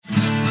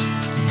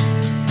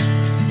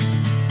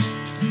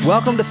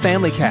Welcome to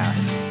Family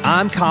Cast.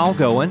 I'm Kyle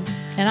Goen.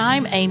 And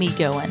I'm Amy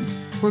Goen.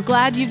 We're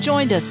glad you've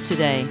joined us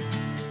today.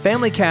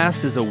 Family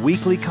Cast is a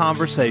weekly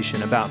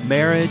conversation about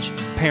marriage,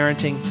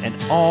 parenting, and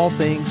all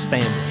things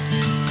family.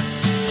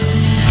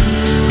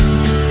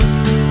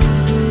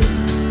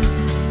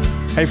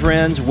 Hey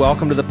friends,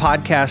 welcome to the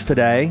podcast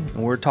today.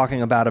 We're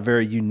talking about a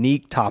very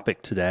unique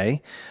topic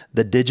today,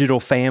 the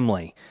digital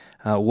family.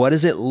 What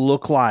does it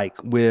look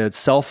like with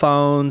cell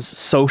phones,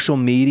 social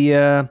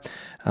media,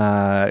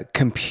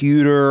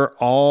 computer,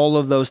 all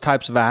of those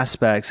types of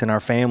aspects in our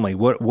family?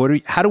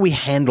 How do we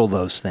handle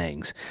those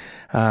things?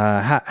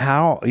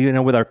 How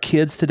with our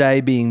kids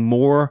today being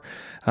more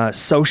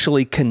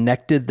socially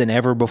connected than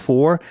ever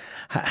before,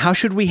 how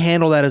should we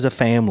handle that as a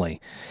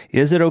family?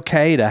 Is it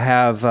okay to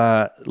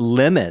have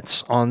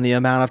limits on the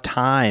amount of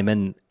time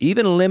and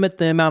even limit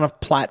the amount of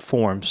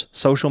platforms,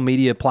 social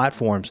media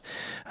platforms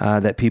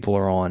that people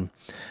are on?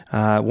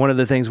 One of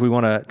the things we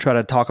want to try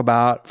to talk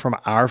about from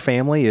our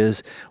family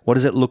is what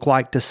does it look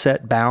like to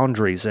set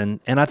boundaries? And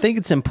I think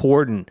it's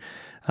important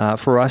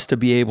for us to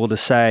be able to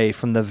say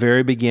from the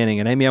very beginning,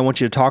 and Amy, I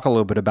want you to talk a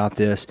little bit about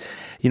this.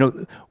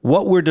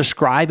 What we're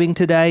describing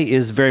today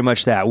is very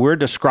much that. We're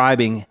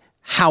describing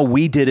how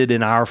we did it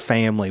in our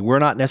family. We're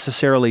not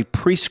necessarily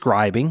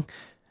prescribing.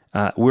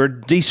 We're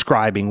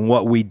describing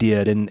what we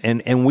did.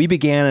 And we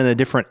began in a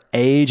different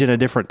age and a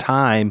different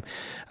time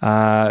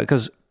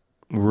because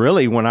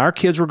really when our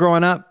kids were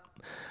growing up,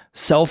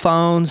 cell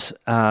phones,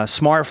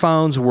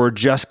 smartphones were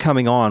just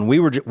coming on. We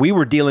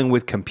were dealing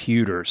with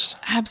computers.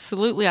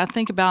 Absolutely. I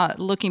think about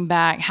looking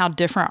back how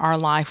different our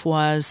life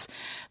was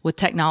with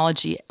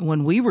technology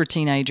when we were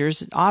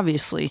teenagers,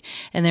 obviously,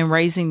 and then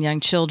raising young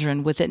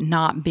children with it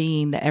not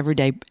being the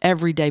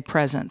everyday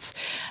presence.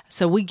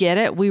 So we get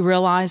it. We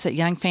realize that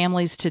young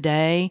families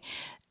today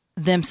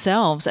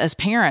themselves as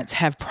parents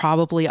have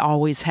probably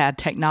always had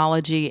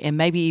technology and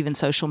maybe even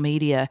social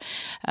media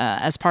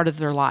as part of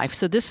their life.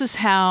 So this is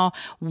how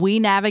we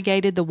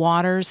navigated the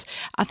waters.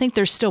 I think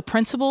there's still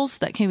principles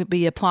that can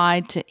be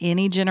applied to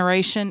any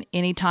generation,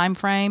 any time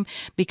frame,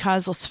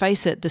 because let's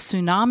face it, the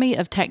tsunami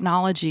of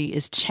technology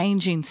is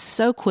changing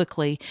so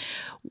quickly.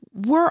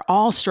 We're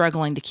all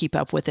struggling to keep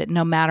up with it,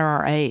 no matter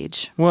our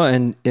age. Well,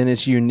 and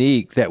it's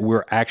unique that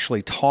we're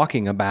actually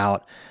talking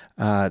about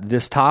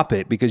this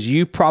topic because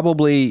you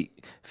probably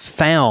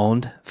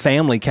found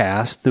Family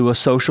Cast through a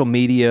social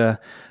media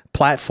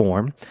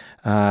platform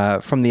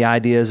from the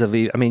ideas of,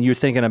 you're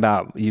thinking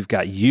about, you've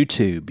got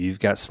YouTube, you've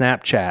got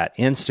Snapchat,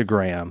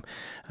 Instagram,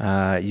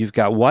 you've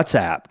got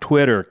WhatsApp,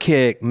 Twitter,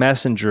 Kik,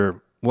 Messenger,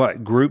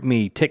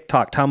 GroupMe,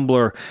 TikTok,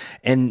 Tumblr.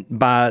 And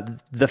by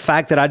the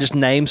fact that I just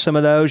named some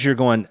of those, you're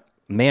going,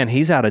 man,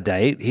 he's out of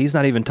date. He's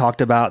not even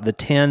talked about the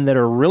 10 that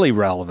are really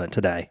relevant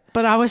today.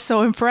 But I was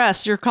so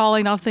impressed. You're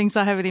calling off things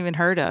I haven't even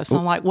heard of. So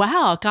I'm like,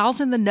 wow,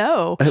 Kyle's in the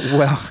know.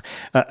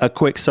 A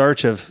quick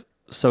search of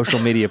social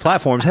media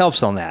platforms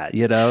helps on that,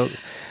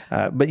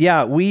 But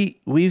yeah, we've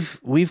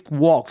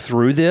walked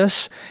through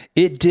this.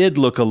 It did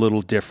look a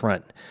little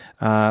different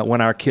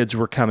when our kids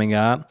were coming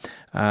up.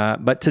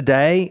 But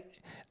today,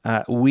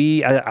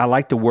 I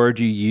like the word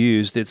you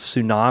used. It's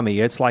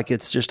tsunami. It's like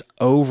it's just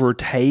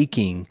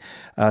overtaking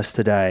us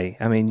today.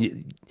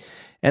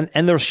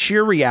 And the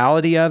sheer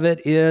reality of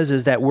it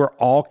is that we're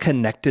all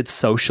connected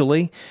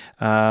socially.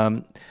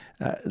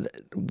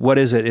 What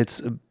is it?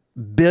 It's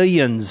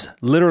billions,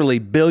 literally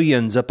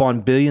billions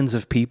upon billions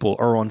of people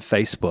are on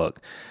Facebook.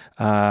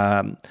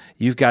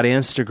 You've got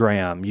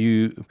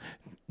Instagram.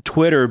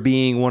 Twitter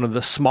being one of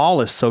the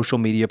smallest social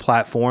media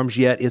platforms,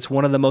 yet it's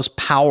one of the most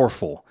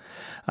powerful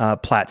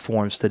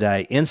platforms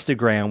today.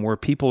 Instagram, where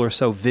people are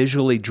so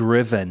visually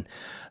driven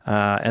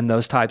and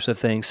those types of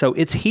things. So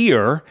it's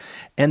here,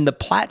 and the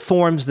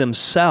platforms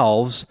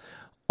themselves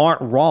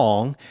aren't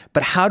wrong,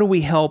 but how do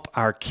we help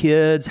our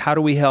kids? How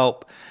do we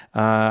help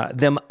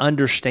them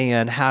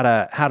understand how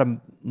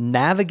to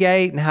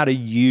navigate and how to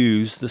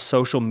use the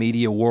social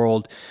media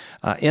world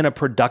in a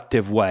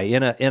productive way,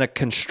 in a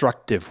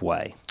constructive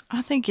way?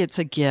 I think it's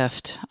a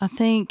gift. I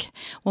think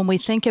when we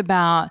think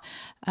about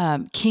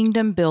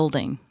kingdom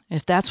building,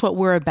 if that's what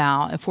we're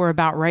about, if we're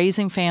about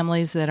raising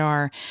families that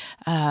are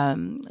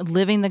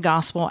living the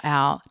gospel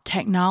out,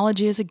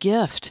 technology is a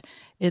gift.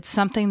 It's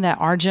something that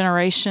our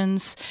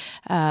generations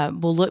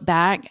will look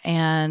back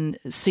and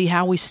see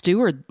how we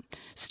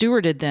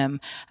stewarded them.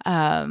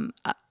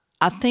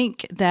 I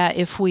think that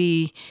if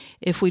we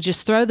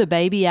just throw the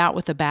baby out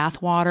with the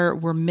bathwater,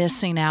 we're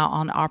missing out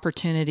on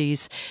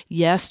opportunities,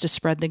 yes, to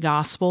spread the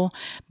gospel,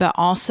 but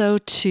also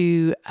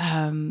to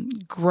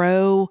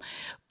grow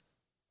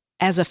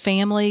as a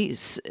family,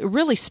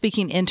 really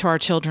speaking into our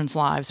children's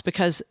lives,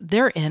 because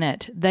they're in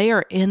it. They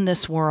are in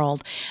this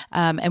world.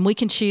 And we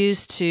can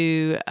choose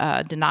to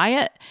deny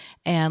it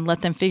and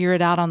let them figure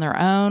it out on their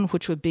own,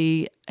 which would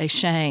be a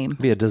shame.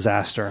 Be a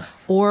disaster.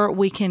 Or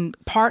we can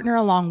partner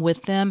along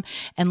with them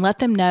and let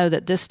them know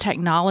that this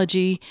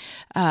technology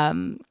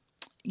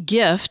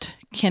gift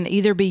can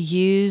either be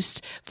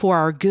used for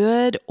our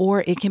good,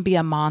 or it can be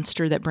a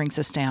monster that brings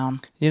us down.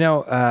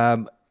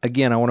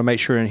 Again, I want to make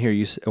sure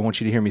I want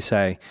you to hear me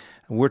say,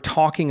 We're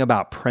talking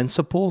about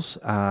principles.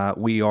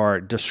 We are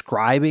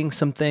describing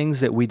some things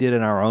that we did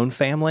in our own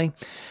family.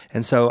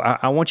 And so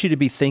I want you to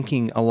be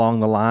thinking along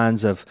the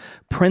lines of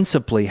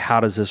principally, how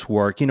does this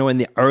work? In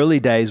the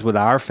early days with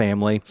our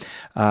family,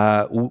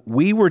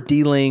 we were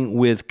dealing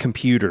with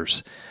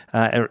computers.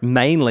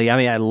 Mainly,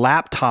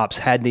 laptops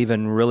hadn't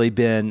even really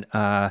been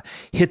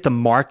hit the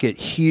market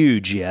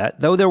huge yet,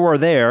 though they were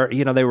there.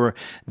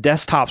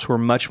 Desktops were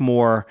much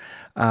more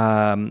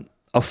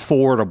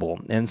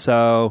affordable. And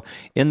so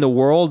in the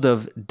world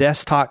of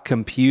desktop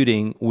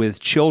computing with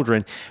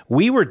children,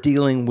 we were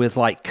dealing with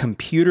like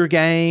computer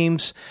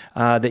games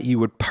that you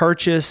would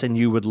purchase and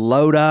you would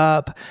load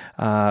up.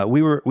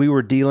 We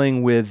were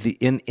dealing with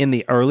in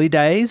the early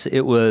days,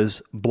 it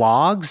was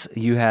blogs.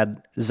 You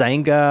had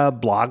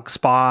Zynga,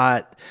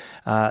 Blogspot,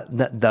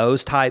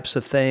 those types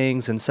of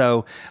things. And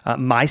so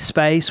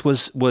MySpace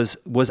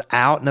was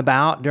out and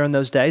about during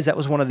those days. That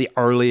was one of the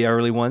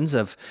early ones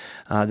of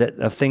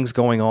things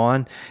going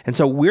on. And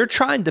so we're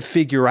trying to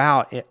figure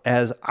out,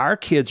 as our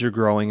kids are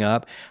growing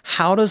up,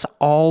 how does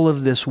all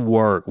of this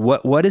work?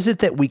 What is it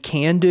that we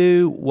can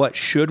do? What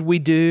should we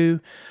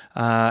do?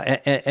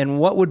 And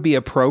what would be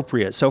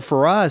appropriate? So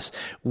for us,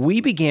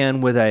 we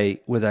began with a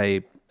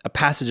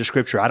passage of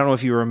scripture. I don't know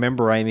if you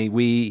remember, Amy,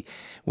 we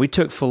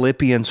took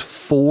Philippians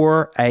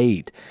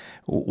 4:8.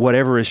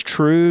 Whatever is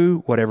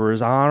true, whatever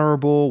is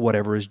honorable,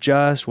 whatever is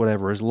just,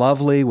 whatever is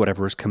lovely,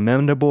 whatever is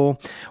commendable,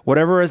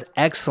 whatever is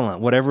excellent,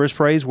 whatever is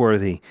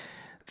praiseworthy.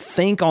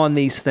 Think on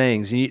these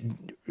things.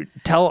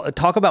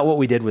 Talk about what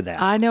we did with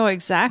that. I know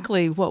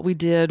exactly what we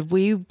did.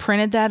 We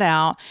printed that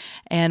out,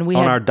 and we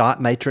on had, our dot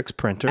matrix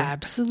printer.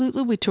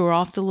 Absolutely, we tore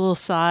off the little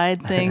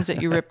side things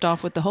that you ripped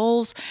off with the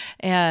holes,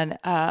 and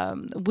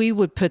we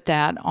would put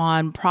that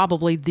on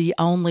probably the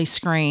only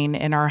screen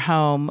in our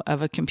home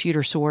of a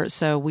computer sort.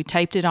 So we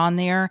taped it on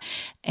there,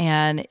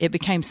 and it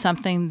became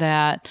something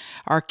that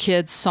our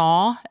kids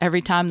saw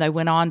every time they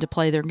went on to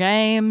play their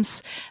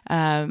games.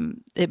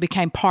 It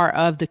became part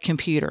of the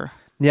computer.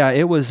 Yeah,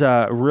 it was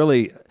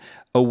really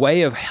a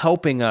way of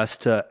helping us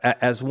to,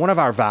 as one of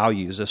our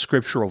values, a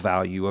scriptural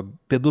value, a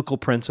biblical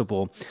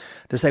principle,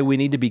 to say we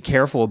need to be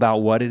careful about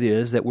what it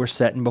is that we're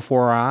setting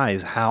before our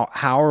eyes. How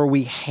are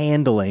we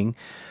handling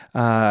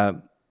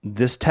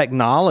this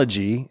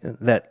technology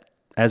that,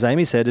 as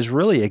Amy said, is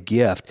really a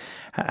gift?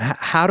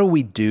 How do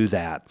we do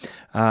that?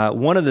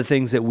 One of the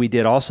things that we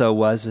did also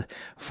was,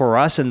 for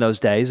us in those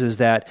days, is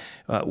that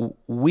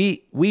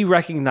we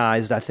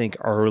recognized, I think,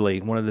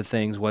 early, one of the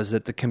things was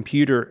that the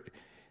computer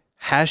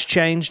has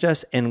changed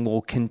us and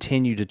will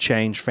continue to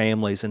change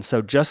families. And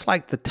so just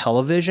like the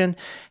television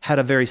had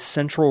a very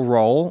central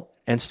role,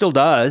 and still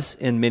does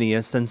in many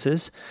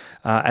instances,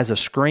 as a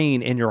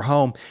screen in your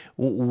home,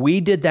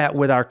 we did that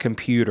with our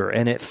computer,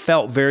 and it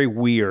felt very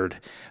weird.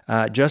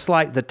 Just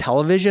like the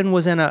television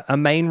was in a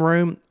main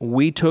room,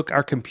 we took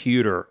our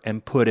computer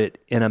and put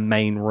it in a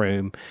main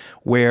room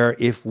where,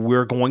 if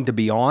we're going to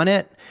be on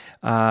it,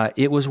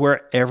 it was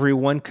where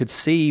everyone could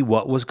see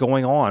what was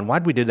going on.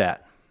 Why'd we do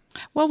that?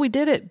 Well, we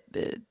did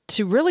it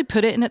to really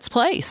put it in its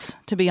place,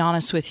 to be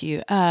honest with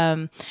you.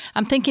 I'm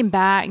thinking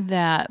back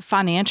that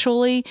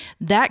financially,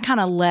 that kind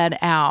of led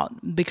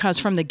out, because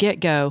from the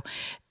get-go,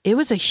 it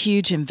was a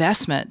huge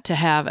investment to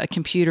have a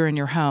computer in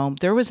your home.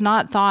 There was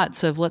not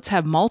thoughts of let's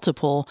have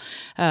multiple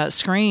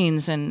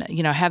screens and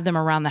have them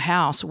around the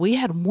house. We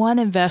had one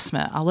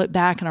investment. I look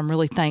back and I'm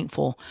really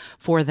thankful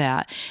for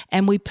that.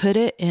 And we put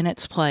it in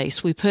its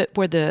place. We put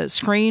where the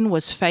screen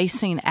was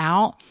facing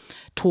out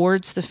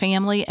towards the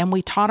family, and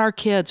we taught our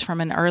kids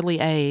from an early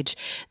age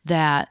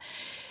that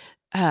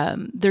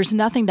there's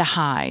nothing to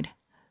hide,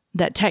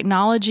 that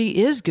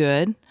technology is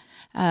good,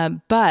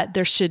 but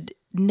there should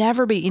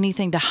never be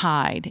anything to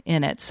hide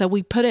in it. So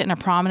we put it in a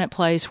prominent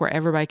place where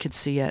everybody could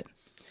see it.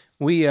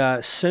 We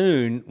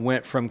soon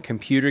went from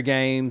computer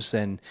games,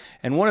 and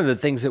one of the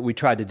things that we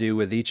tried to do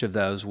with each of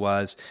those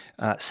was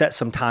set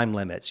some time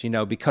limits,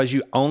 because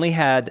you only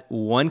had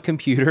one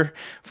computer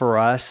for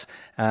us,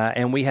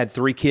 and we had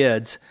 3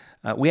 kids.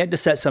 We had to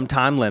set some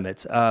time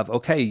limits of,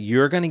 okay,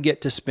 you're going to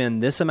get to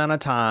spend this amount of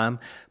time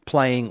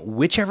playing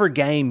whichever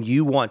game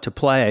you want to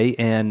play,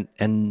 and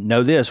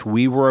know this,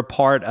 we were a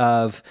part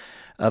of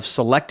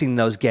selecting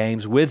those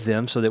games with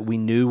them so that we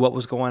knew what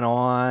was going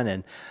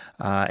on,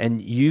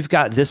 and you've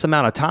got this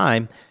amount of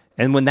time,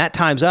 and when that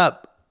time's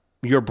up,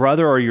 your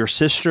brother or your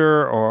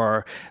sister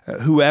or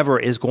whoever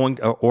is going,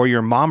 or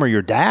your mom or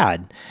your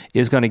dad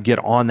is going to get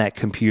on that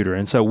computer.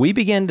 And so we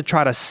began to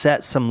try to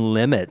set some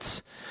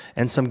limits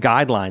and some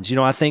guidelines.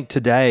 I think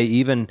today,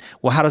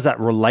 how does that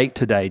relate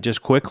today?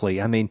 Just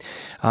quickly,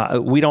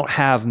 we don't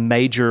have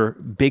major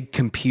big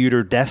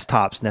computer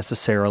desktops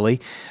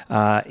necessarily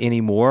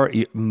anymore.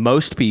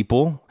 Most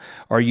people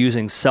are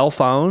using cell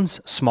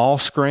phones, small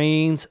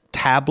screens,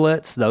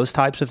 tablets, those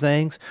types of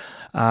things.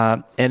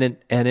 And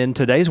in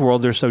today's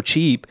world, they're so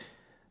cheap,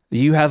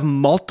 you have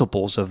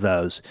multiples of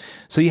those.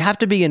 So you have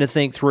to begin to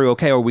think through,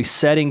 okay, are we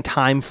setting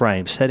time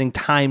frames, setting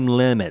time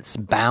limits,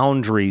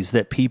 boundaries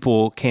that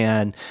people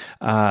can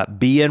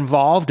be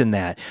involved in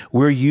that?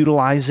 We're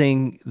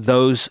utilizing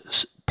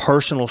those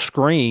personal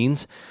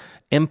screens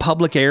in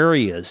public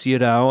areas,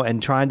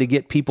 and trying to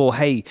get people,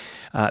 hey,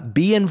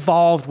 be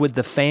involved with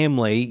the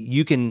family.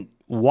 You can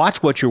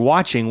watch what you're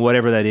watching,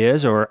 whatever that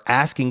is, or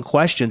asking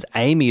questions.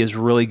 Amy is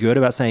really good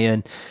about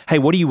saying, hey,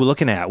 what are you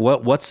looking at?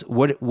 What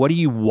are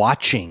you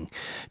watching?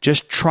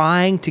 Just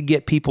trying to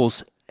get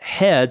people's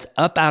heads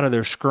up out of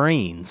their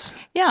screens.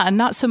 Yeah, and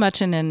not so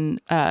much in an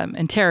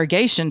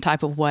interrogation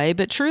type of way,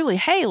 but truly,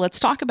 hey,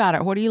 let's talk about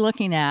it. What are you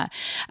looking at?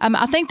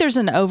 I think there's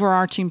an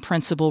overarching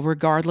principle,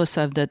 regardless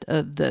of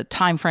the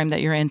time frame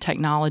that you're in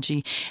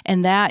technology,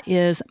 and that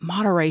is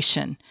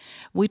moderation.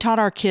 We taught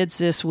our kids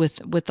this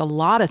with a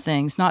lot of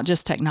things, not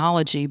just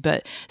technology,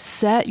 but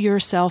set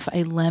yourself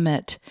a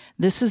limit.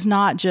 This is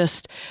not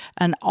just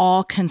an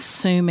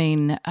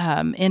all-consuming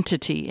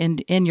entity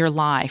in your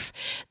life.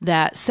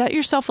 That set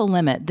yourself a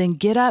limit, then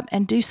get up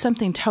and do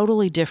something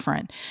totally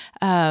different.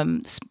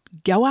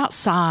 Go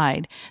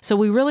outside. So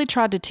we really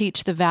tried to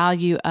teach the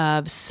value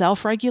of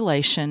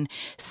self-regulation,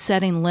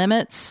 setting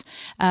limits,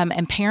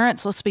 and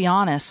parents, let's be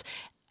honest,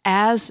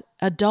 as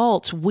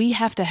adults, we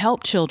have to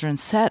help children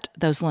set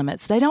those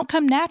limits. They don't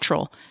come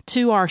natural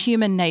to our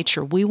human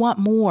nature. We want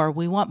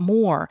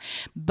more,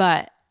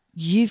 but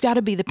you've got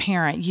to be the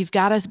parent. You've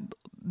got to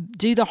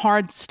do the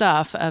hard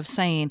stuff of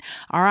saying,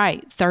 all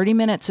right, 30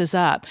 minutes is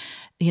up,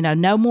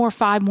 no more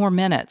 5 more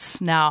minutes.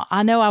 Now,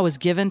 I know I was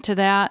given to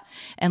that,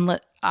 and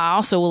I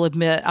also will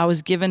admit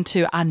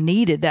I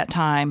needed that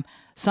time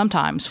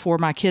sometimes for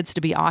my kids to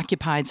be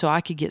occupied so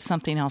I could get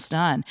something else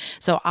done.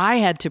 So I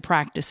had to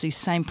practice these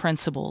same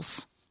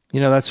principles.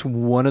 That's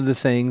one of the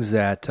things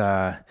that,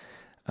 or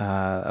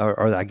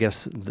I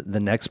guess the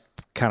next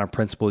kind of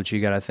principle that you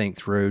got to think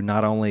through,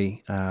 not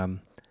only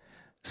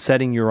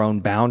setting your own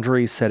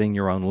boundaries, setting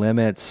your own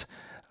limits,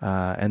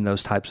 and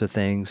those types of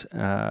things,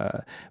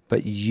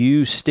 but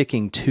you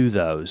sticking to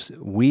those.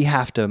 We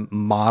have to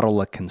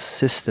model a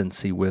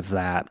consistency with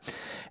that.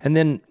 And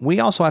then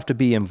we also have to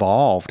be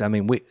involved. I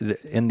mean,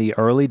 in the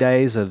early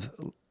days of,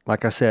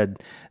 like I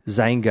said,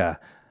 Zynga,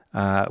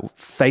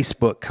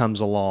 Facebook comes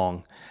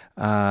along,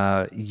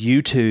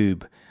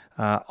 YouTube,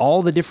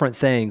 all the different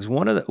things.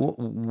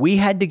 We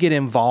had to get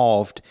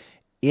involved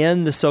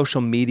in the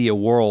social media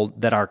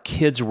world that our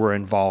kids were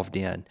involved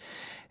in.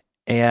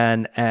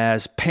 And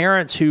as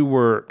parents who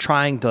were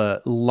trying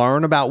to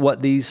learn about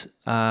what these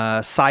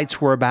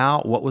sites were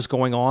about, what was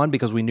going on,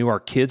 because we knew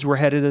our kids were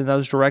headed in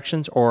those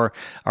directions or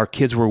our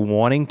kids were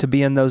wanting to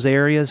be in those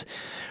areas,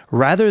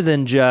 rather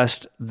than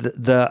just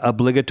the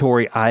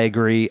obligatory, I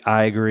agree,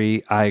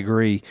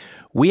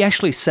 we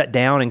actually sat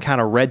down and kind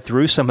of read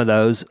through some of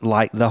those,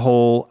 like the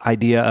whole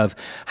idea of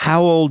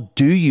how old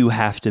do you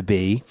have to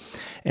be?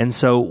 And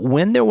so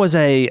when there was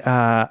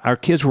our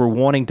kids were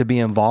wanting to be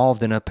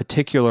involved in a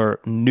particular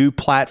new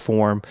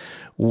platform,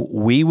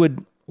 we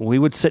would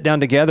sit down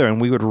together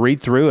and we would read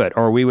through it,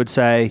 or we would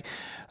say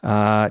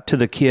to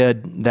the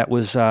kid that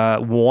was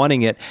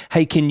wanting it,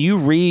 hey, can you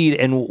read,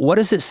 and what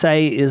does it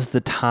say is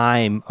the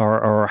time,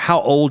 or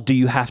how old do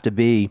you have to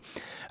be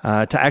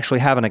to actually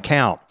have an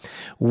account?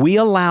 We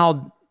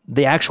allowed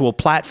the actual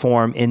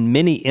platform in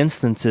many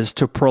instances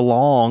to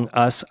prolong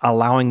us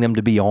allowing them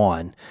to be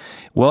on.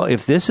 Well,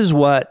 if this is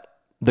what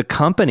the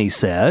company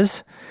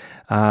says,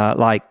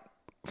 like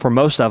for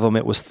most of them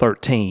it was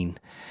 13,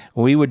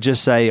 we would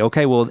just say,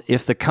 okay, well,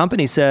 if the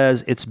company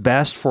says it's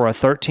best for a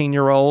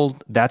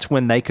 13-year-old, that's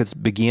when they could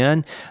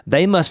begin.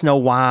 They must know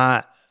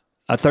why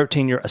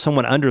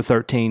someone under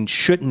 13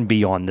 shouldn't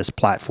be on this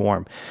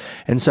platform.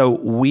 And so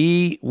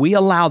we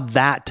allowed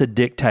that to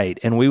dictate.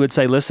 And we would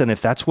say, listen,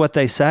 if that's what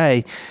they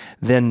say,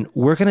 then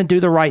we're going to do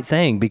the right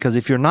thing. Because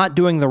if you're not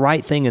doing the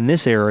right thing in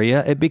this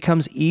area, it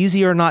becomes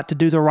easier not to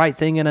do the right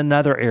thing in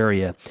another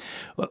area.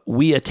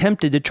 We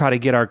attempted to try to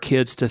get our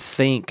kids to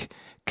think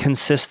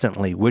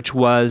consistently, which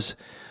was,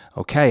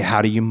 okay,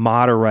 how do you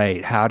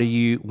moderate?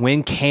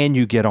 When can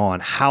you get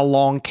on? How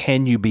long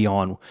can you be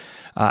on?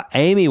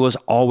 Amy was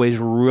always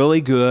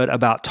really good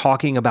about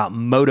talking about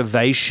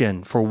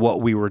motivation for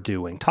what we were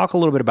doing. Talk a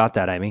little bit about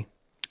that, Amy.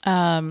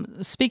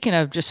 Speaking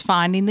of just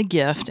finding the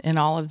gift in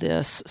all of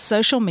this,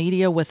 social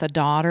media with a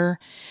daughter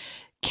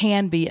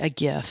can be a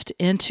gift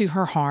into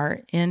her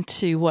heart,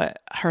 into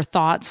what her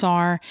thoughts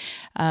are.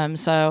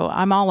 So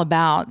I'm all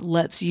about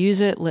let's use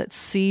it, let's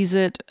seize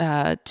it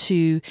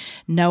to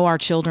know our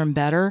children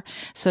better.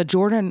 So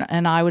Jordan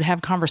and I would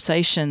have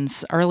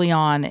conversations early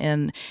on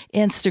in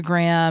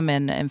Instagram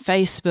and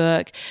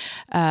Facebook,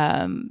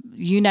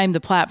 you name the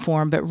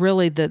platform, but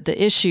really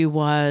the issue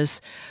was,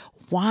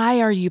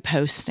 why are you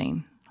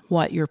posting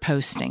what you're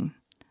posting?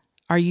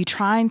 Are you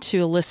trying to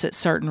elicit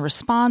certain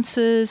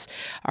responses?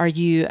 Are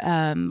you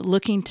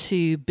looking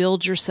to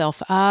build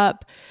yourself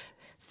up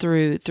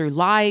through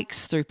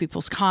likes, through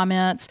people's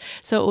comments?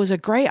 So it was a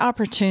great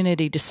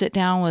opportunity to sit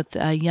down with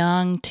a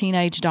young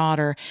teenage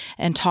daughter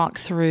and talk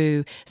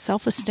through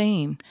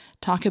self-esteem,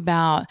 talk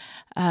about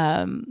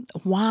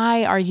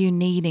why are you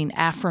needing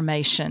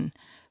affirmation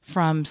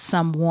from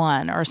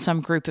someone or some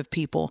group of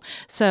people.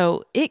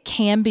 So it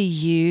can be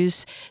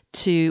used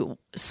to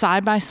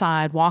side by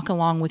side walk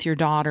along with your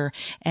daughter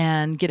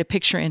and get a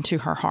picture into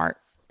her heart.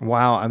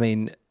 Wow. I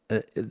mean,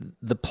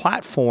 the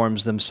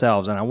platforms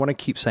themselves, and I want to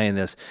keep saying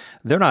this,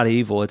 they're not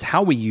evil. It's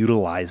how we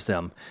utilize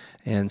them.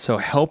 And so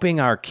helping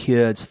our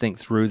kids think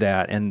through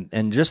that,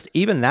 and just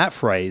even that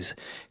phrase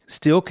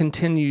still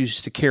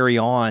continues to carry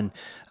on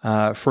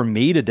for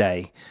me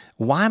today.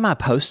 Why am I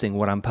posting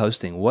what I'm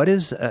posting? What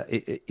is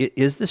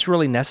this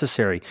really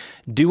necessary?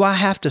 Do I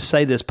have to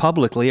say this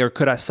publicly, or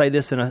could I say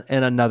this in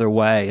another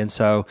way? And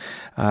so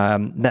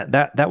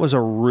that was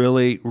a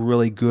really,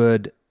 really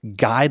good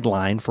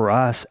guideline for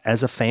us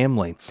as a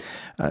family.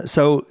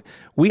 So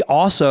we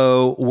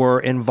also were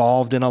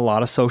involved in a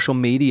lot of social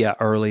media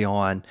early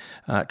on,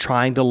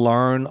 trying to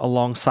learn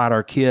alongside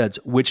our kids,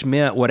 which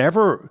meant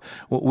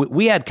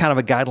we had kind of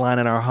a guideline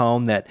in our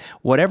home that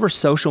whatever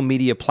social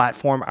media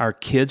platform our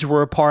kids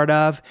were a part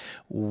of,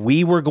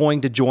 we were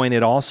going to join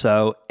it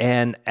also.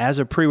 And as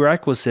a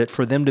prerequisite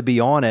for them to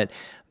be on it,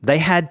 they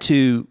had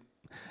to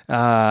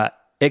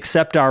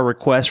accept our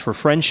request for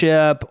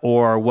friendship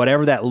or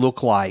whatever that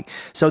looked like,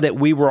 so that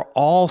we were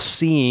all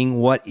seeing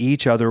what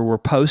each other were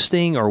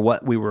posting, or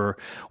what we were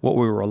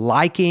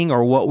liking,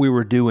 or what we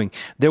were doing.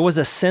 There was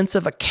a sense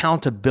of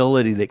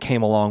accountability that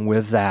came along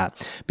with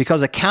that,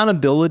 because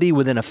accountability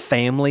within a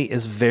family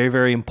is very,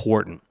 very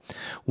important.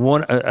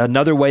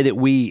 Another way that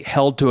we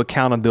held to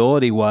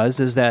accountability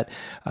is that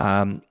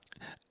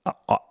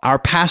our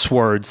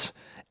passwords,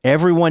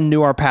 everyone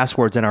knew our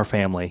passwords in our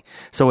family.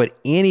 So at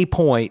any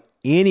point,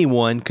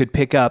 anyone could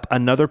pick up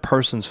another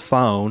person's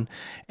phone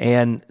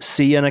and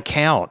see an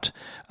account.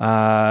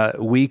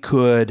 We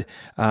could.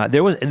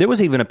 There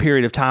was even a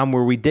period of time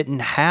where we didn't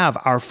have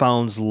our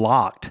phones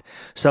locked,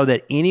 so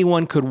that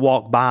anyone could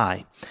walk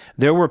by.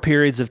 There were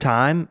periods of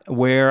time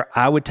where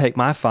I would take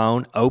my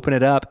phone, open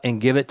it up,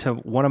 and give it to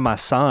one of my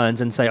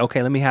sons and say,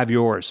 "Okay, let me have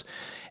yours."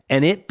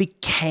 And it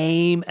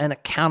became an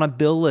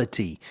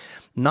accountability,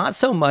 not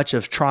so much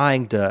of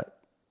trying to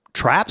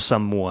trap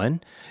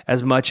someone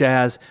as much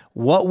as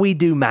what we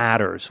do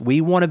matters. We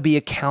want to be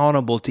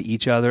accountable to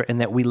each other, and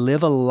that we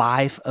live a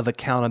life of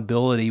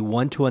accountability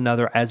one to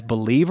another as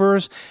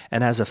believers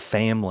and as a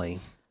family.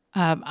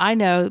 I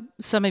know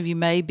some of you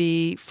may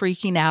be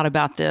freaking out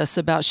about this,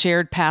 about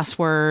shared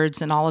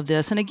passwords and all of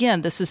this. And again,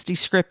 this is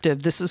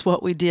descriptive. This is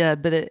what we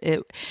did, but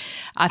it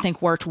I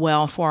think, worked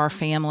well for our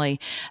family.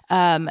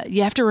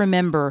 You have to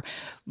remember,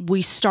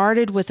 we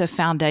started with a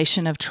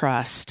foundation of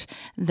trust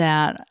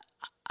that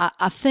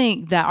I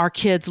think that our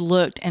kids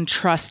looked and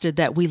trusted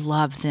that we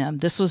loved them.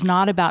 This was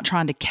not about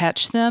trying to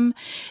catch them.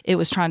 It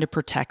was trying to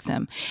protect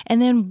them.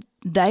 And then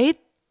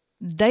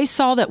they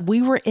saw that we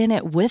were in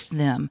it with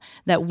them,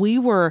 that we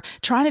were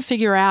trying to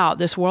figure out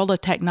this world of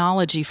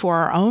technology for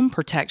our own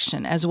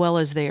protection as well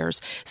as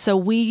theirs. So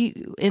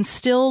we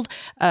instilled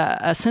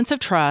a sense of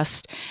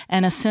trust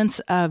and a sense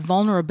of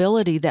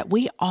vulnerability that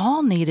we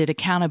all needed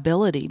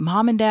accountability,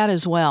 mom and dad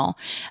as well.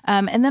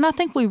 And then I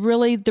think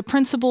the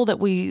principle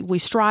that we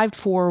strived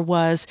for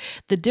was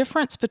the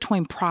difference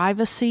between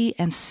privacy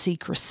and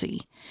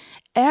secrecy.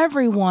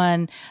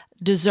 Everyone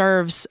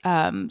deserves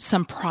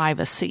some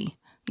privacy.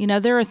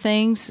 There are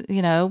things,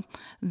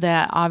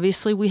 that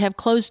obviously we have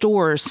closed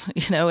doors,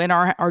 in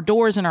our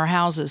doors in our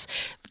houses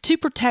to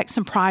protect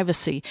some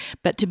privacy.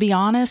 But to be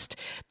honest,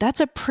 that's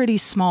a pretty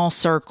small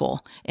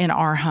circle in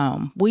our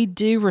home. We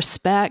do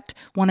respect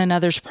one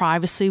another's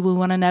privacy. We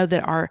want to know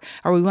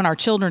we want our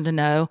children to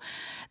know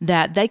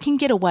that they can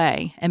get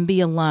away and be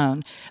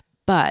alone.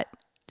 But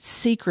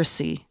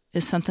secrecy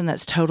is something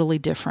that's totally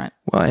different.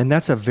 Well, and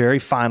that's a very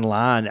fine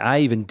line. I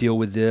even deal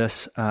with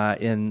this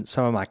in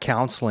some of my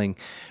counseling,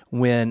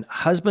 when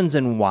husbands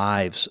and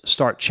wives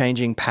start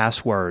changing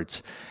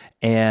passwords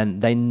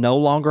and they no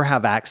longer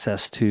have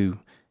access to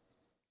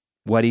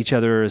what each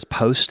other is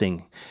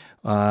posting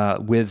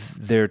with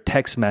their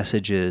text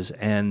messages,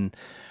 and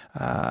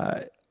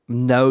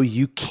no,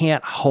 you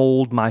can't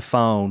hold my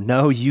phone.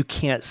 No, you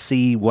can't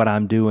see what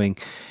I'm doing.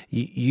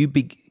 You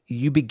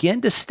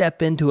begin to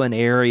step into an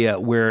area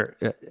where,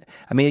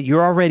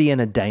 you're already in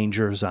a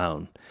danger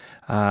zone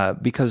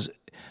because,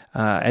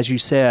 as you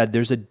said,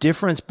 there's a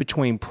difference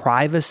between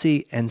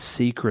privacy and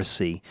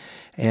secrecy.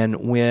 And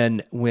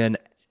when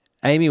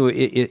Amy,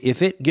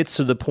 if it gets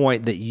to the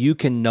point that you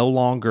can no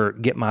longer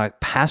get my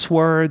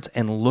passwords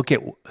and look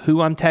at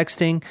who I'm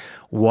texting,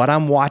 what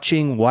I'm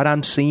watching, what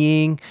I'm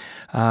seeing,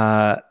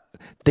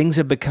 things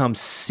have become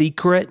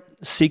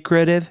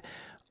secretive,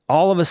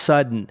 all of a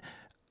sudden,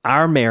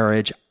 our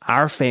marriage,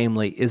 our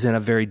family is in a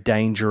very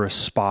dangerous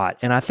spot.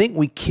 And I think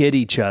we kid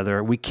each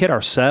other. We kid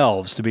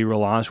ourselves, to be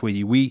real honest with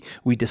you.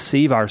 We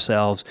deceive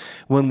ourselves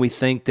when we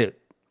think that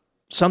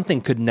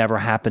something could never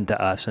happen to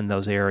us in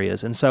those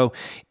areas. And so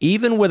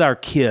even with our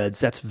kids,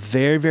 that's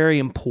very, very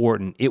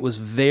important. It was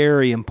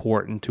very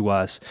important to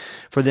us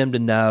for them to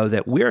know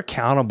that we're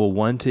accountable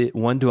one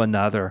to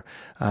another.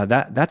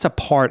 That's a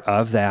part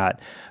of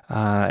that.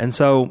 And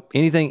so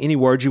any other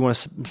words you want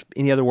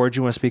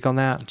to speak on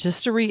that?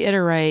 Just to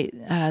reiterate,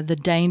 the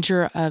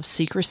danger of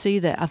secrecy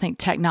that I think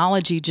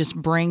technology just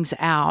brings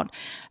out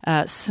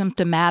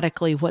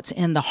symptomatically what's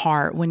in the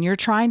heart. When you're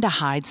trying to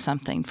hide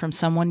something from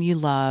someone you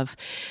love,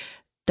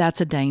 that's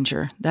a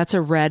danger. That's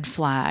a red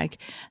flag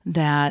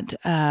that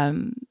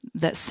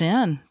that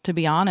sin, to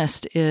be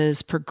honest,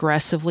 is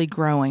progressively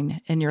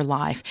growing in your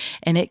life.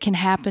 And it can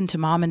happen to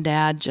mom and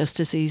dad just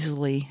as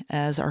easily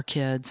as our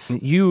kids.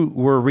 You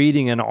were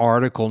reading an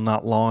article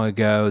not long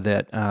ago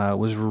that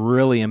was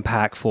really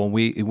impactful.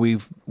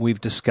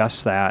 We've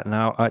discussed that, and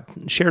I'll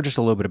share just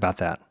a little bit about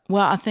that.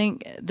 Well, I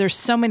think there's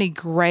so many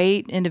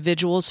great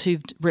individuals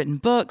who've written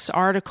books,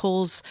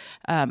 articles,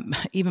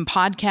 even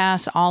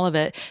podcasts, all of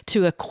it,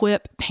 to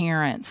equip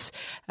parents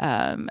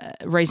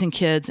raising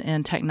kids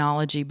in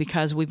technology,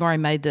 because we've already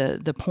made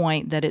the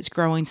point that it's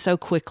growing so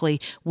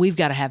quickly. We've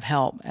got to have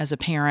help as a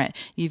parent.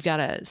 You've got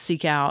to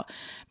seek out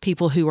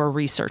people who are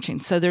researching.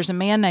 So there's a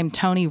man named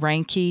Tony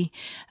Reinke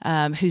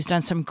who's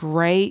done some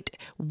great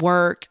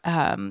work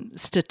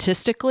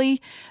statistically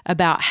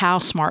about how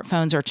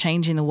smartphones are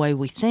changing the way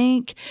we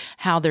think,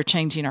 how they're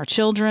changing our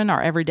children,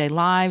 our everyday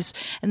lives.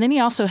 And then he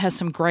also has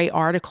some great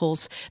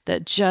articles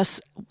that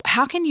just,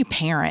 how can you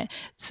parent?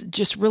 It's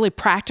just really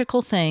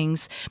practical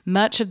things,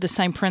 much of the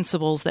same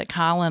principles that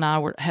Kyle and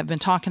I have been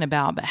talking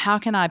about, but how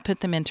can I put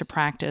them into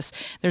practice?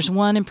 There's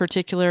one in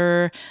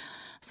particular,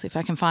 see if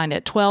I can find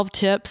it, 12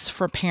 Tips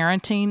for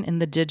Parenting in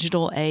the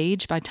Digital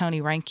Age by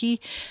Tony Reinke.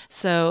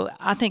 So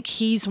I think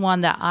he's one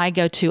that I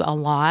go to a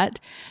lot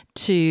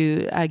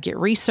to get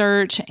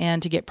research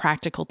and to get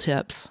practical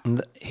tips.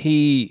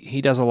 He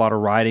does a lot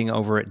of writing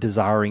over at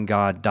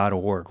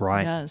desiringgod.org,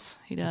 right?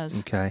 He does.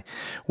 Okay.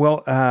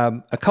 Well,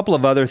 a couple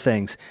of other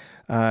things.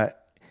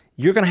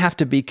 You're going to have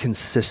to be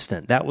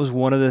consistent. That was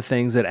one of the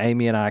things that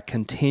Amy and I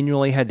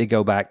continually had to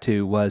go back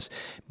to, was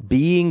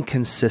being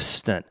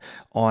consistent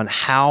on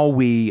how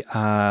we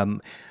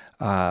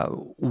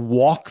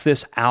walk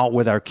this out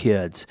with our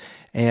kids.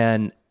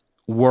 And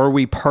were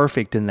we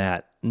perfect in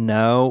that?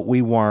 No,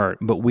 we weren't,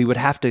 but we would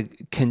have to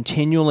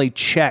continually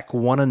check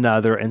one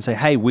another and say,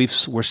 hey, we're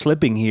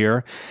slipping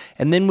here.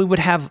 And then we would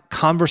have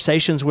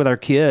conversations with our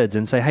kids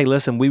and say, hey,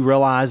 listen, we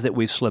realize that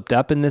we've slipped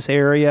up in this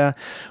area.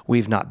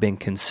 We've not been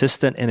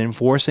consistent in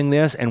enforcing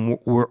this, and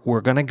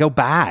we're going to go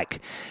back.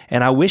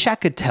 And I wish I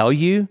could tell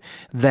you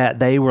that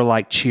they were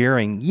like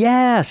cheering,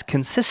 yes,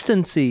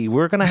 consistency.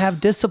 We're going to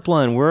have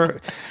discipline.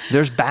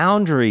 There's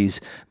boundaries.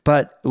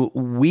 But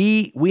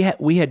we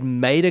had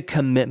made a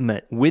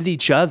commitment with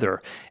each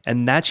other,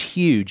 and that's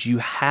huge. You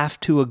have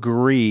to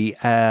agree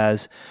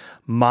as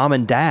mom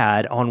and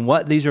dad on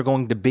what these are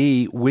going to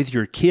be with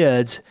your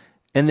kids,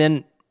 and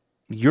then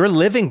you're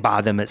living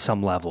by them at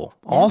some level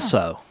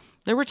also.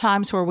 There were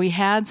times where we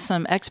had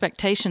some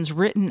expectations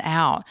written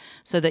out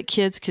so that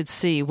kids could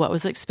see what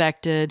was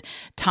expected,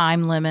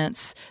 time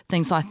limits,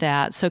 things like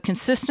that. So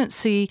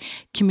consistency,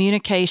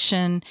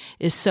 communication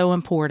is so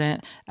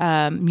important,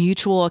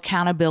 mutual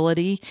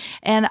accountability.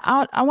 And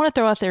I want to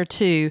throw out there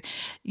too,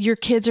 your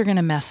kids are going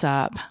to mess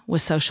up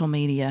with social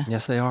media.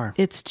 Yes, they are.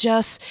 It's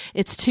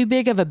too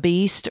big of a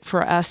beast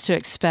for us to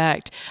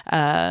expect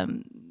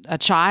a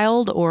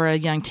child or a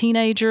young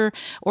teenager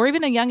or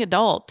even a young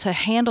adult to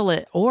handle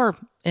it, or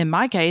in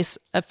my case,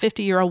 a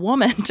 50-year-old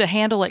woman to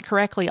handle it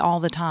correctly all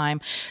the time.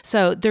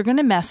 So they're going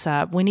to mess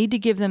up. We need to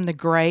give them the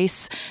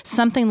grace.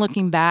 Something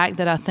looking back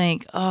that I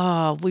think,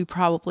 we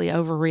probably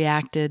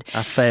overreacted.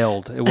 I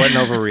failed. It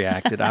wasn't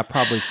overreacted. I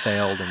probably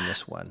failed in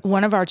this one.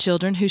 One of our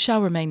children, who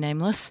shall remain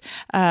nameless,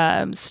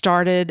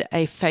 started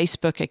a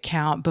Facebook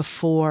account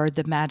before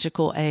the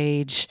magical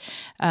age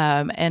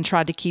and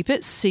tried to keep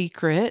it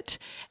secret.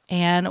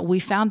 And we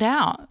found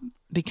out.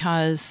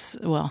 Because,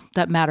 well,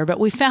 doesn't matter, but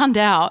we found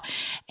out.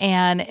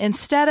 And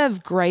instead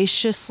of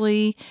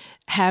graciously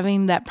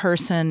having that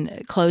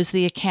person close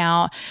the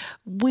account,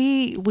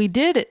 we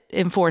did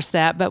enforce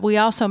that, but we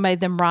also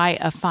made them write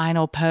a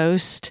final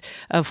post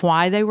of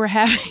why they were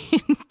having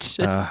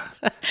to.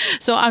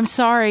 So I'm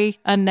sorry,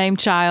 unnamed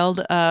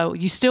child.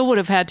 You still would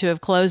have had to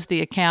have closed the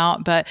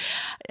account, but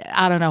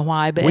I don't know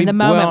why. But in the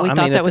moment, we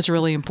thought that was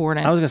really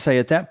important. I was going to say,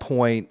 at that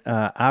point,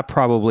 I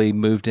probably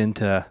moved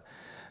into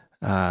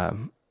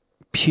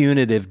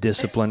punitive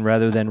discipline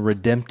rather than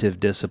redemptive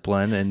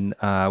discipline, and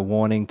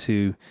wanting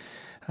to,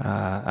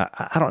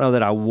 I don't know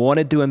that I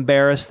wanted to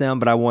embarrass them,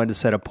 but I wanted to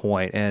set a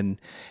point. And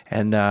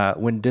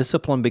when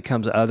discipline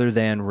becomes other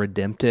than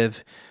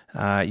redemptive,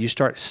 you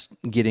start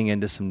getting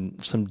into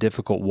some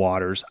difficult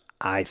waters,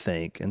 I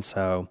think. And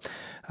so,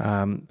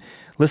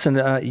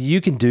 listen,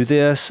 you can do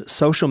this.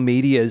 Social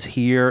media is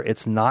here.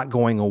 It's not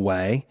going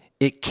away.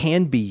 It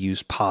can be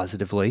used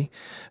positively.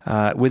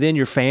 Within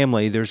your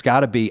family, there's got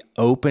to be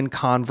open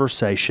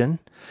conversation.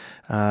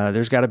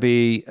 There's got to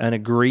be an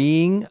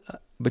agreeing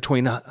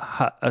between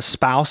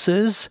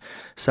spouses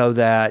so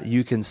that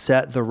you can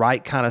set the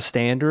right kind of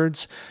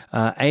standards.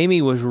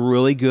 Amy was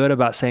really good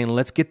about saying,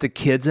 let's get the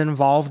kids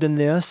involved in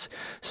this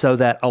so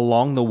that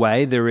along the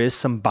way there is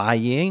some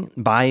buy-in.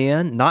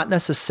 Not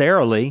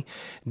necessarily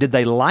did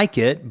they like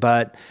it,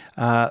 but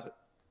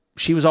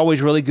she was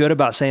always really good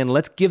about saying,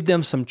 let's give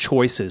them some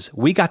choices.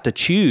 We got to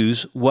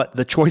choose what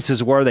the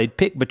choices were they'd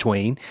pick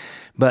between,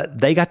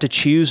 but they got to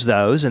choose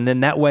those. And then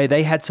that way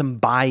they had some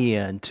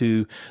buy-in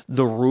to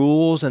the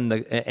rules, and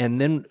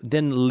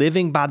then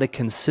living by the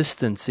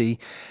consistency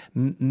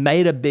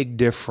made a big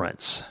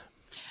difference.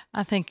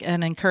 I think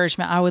an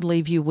encouragement I would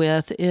leave you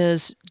with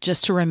is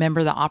just to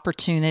remember the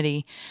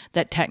opportunity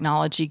that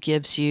technology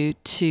gives you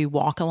to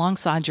walk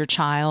alongside your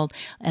child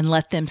and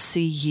let them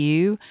see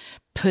you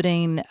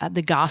putting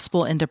the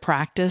gospel into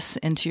practice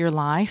into your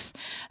life,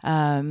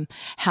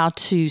 how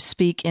to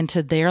speak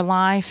into their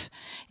life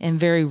in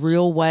very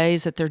real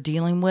ways that they're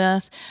dealing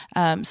with.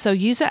 So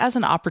use it as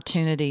an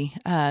opportunity.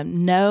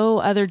 No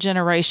other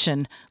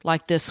generation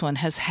like this one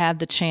has had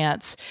the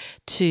chance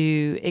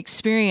to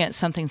experience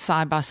something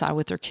side by side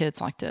with their kids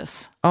like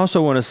this. I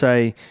also want to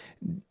say,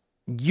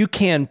 you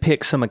can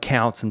pick some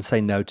accounts and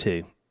say no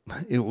to.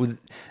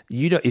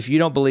 If you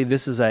don't believe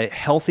this is a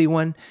healthy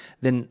one,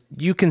 then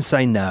you can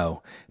say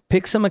no.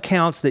 Pick some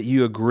accounts that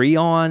you agree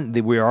on,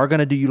 that we are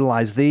going to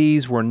utilize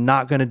these, we're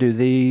not going to do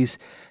these.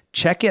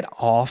 Check it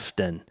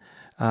often.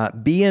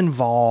 Be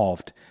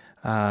involved.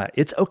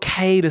 It's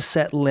okay to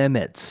set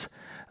limits.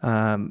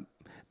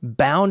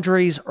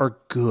 Boundaries are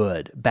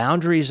good.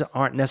 Boundaries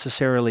aren't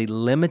necessarily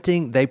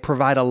limiting. They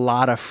provide a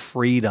lot of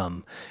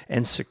freedom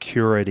and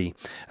security.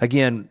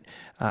 Again,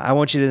 I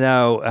want you to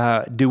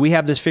know, do we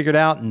have this figured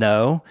out?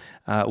 No.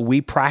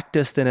 We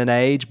practiced in an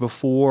age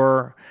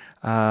before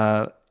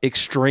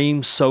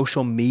extreme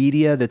social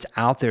media that's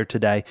out there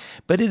today,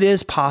 but it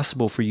is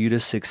possible for you to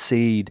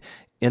succeed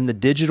in the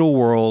digital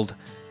world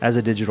as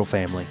a digital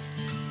family.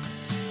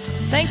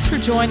 Thanks for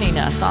joining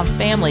us on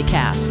Family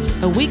Cast,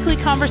 a weekly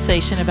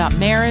conversation about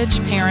marriage,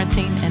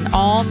 parenting, and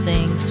all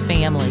things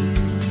family.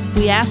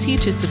 We ask you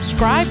to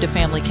subscribe to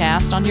Family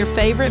Cast on your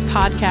favorite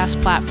podcast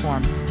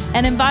platform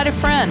and invite a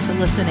friend to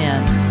listen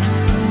in.